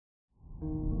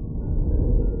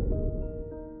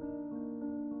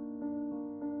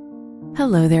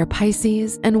Hello there,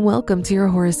 Pisces, and welcome to your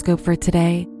horoscope for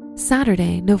today,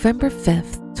 Saturday, November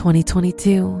 5th,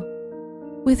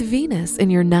 2022. With Venus in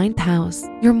your 9th house,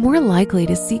 you're more likely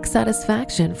to seek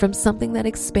satisfaction from something that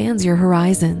expands your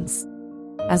horizons.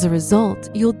 As a result,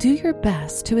 you'll do your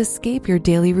best to escape your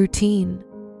daily routine.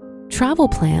 Travel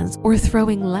plans or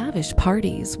throwing lavish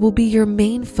parties will be your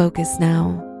main focus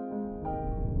now.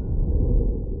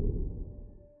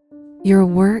 Your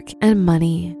work and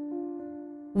money.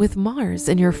 With Mars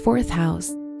in your 4th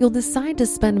house, you'll decide to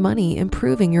spend money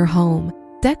improving your home,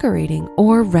 decorating,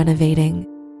 or renovating.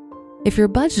 If your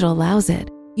budget allows it,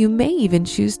 you may even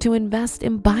choose to invest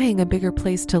in buying a bigger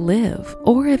place to live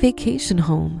or a vacation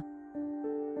home.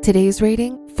 Today's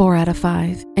rating, 4 out of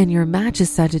 5, and your match is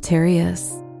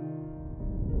Sagittarius.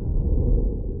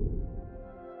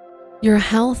 Your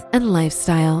health and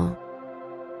lifestyle.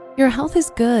 Your health is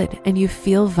good and you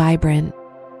feel vibrant.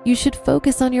 You should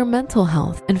focus on your mental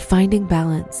health and finding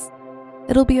balance.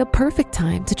 It'll be a perfect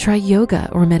time to try yoga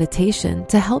or meditation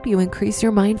to help you increase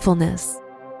your mindfulness.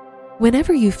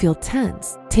 Whenever you feel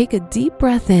tense, take a deep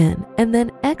breath in and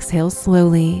then exhale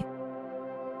slowly.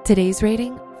 Today's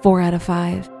rating, 4 out of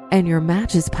 5, and your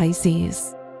match is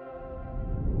Pisces.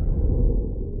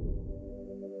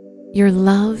 Your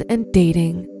love and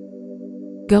dating.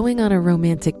 Going on a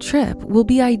romantic trip will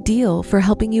be ideal for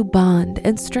helping you bond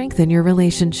and strengthen your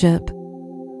relationship.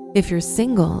 If you're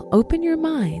single, open your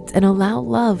mind and allow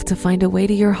love to find a way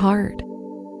to your heart.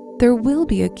 There will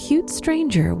be a cute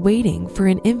stranger waiting for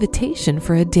an invitation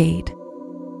for a date.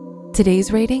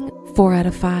 Today's rating, 4 out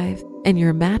of 5, and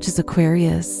your match is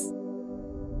Aquarius.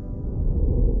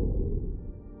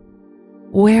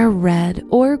 Wear red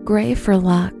or gray for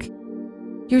luck.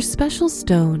 Your special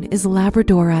stone is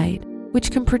labradorite, which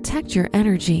can protect your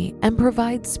energy and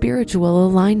provide spiritual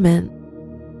alignment.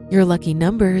 Your lucky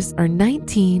numbers are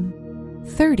 19,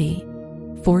 30,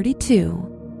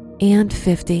 42, and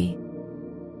 50.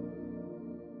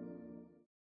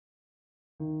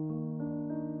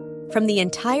 From the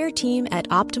entire team at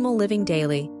Optimal Living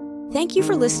Daily, thank you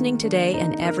for listening today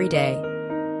and every day.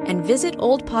 And visit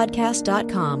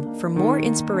oldpodcast.com for more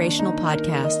inspirational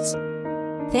podcasts.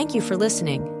 Thank you for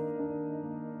listening.